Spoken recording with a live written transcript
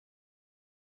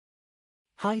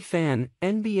Hi fan,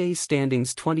 NBA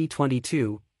Standings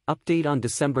 2022, update on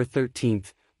December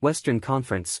 13th, Western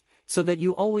Conference, so that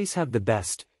you always have the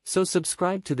best, so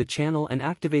subscribe to the channel and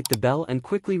activate the bell and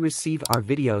quickly receive our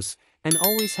videos, and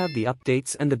always have the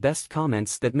updates and the best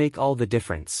comments that make all the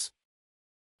difference.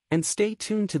 And stay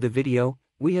tuned to the video,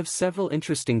 we have several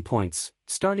interesting points,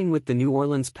 starting with the New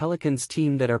Orleans Pelicans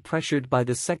team that are pressured by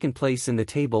the second place in the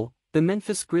table, the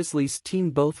Memphis Grizzlies team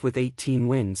both with 18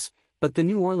 wins, but the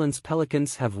New Orleans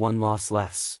Pelicans have one loss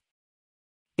less.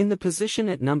 In the position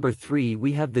at number 3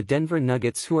 we have the Denver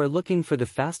Nuggets who are looking for the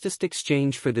fastest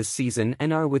exchange for this season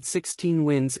and are with 16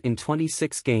 wins in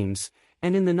 26 games,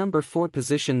 and in the number 4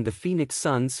 position the Phoenix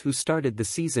Suns who started the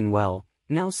season well,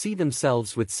 now see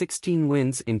themselves with 16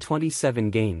 wins in 27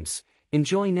 games.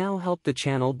 Enjoy now, help the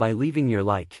channel by leaving your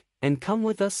like, and come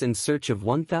with us in search of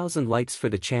 1,000 likes for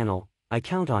the channel, I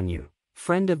count on you,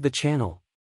 friend of the channel.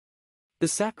 The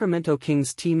Sacramento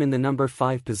Kings team in the number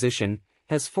 5 position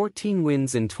has 14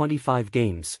 wins in 25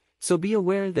 games, so be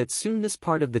aware that soon this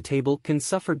part of the table can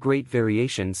suffer great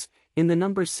variations. In the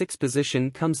number 6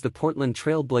 position comes the Portland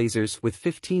Trail Blazers with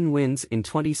 15 wins in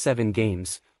 27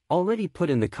 games. Already put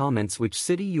in the comments which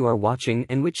city you are watching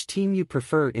and which team you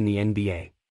prefer in the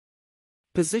NBA.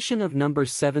 Position of number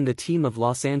 7 the team of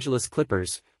Los Angeles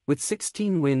Clippers, with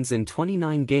 16 wins in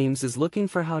 29 games is looking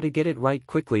for how to get it right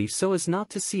quickly so as not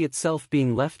to see itself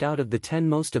being left out of the 10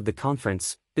 most of the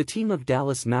conference. The team of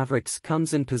Dallas Mavericks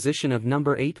comes in position of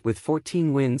number 8 with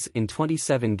 14 wins in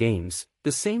 27 games,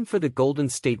 the same for the Golden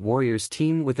State Warriors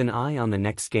team with an eye on the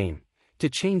next game, to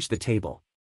change the table.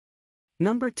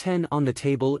 Number 10 on the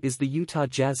table is the Utah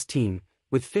Jazz team,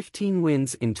 with 15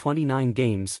 wins in 29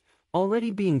 games,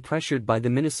 already being pressured by the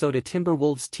Minnesota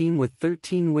Timberwolves team with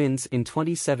 13 wins in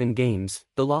 27 games.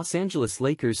 The Los Angeles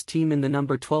Lakers team in the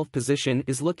number 12 position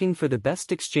is looking for the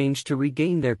best exchange to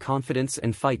regain their confidence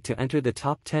and fight to enter the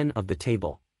top 10 of the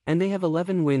table, and they have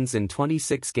 11 wins in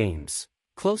 26 games,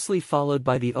 closely followed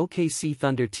by the OKC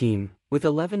Thunder team, with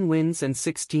 11 wins and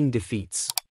 16 defeats.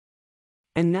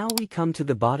 And now we come to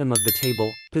the bottom of the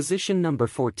table, position number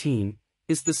 14,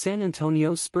 is the San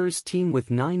Antonio Spurs team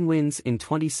with 9 wins in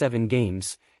 27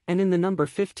 games, and in the number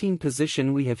 15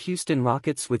 position we have Houston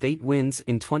Rockets with 8 wins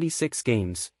in 26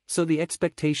 games, so the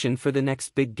expectation for the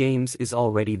next big games is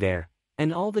already there,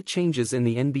 and all the changes in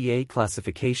the NBA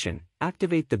classification.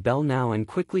 Activate the bell now and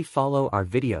quickly follow our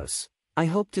videos. I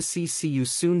hope to see you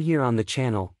soon here on the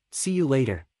channel. See you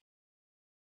later.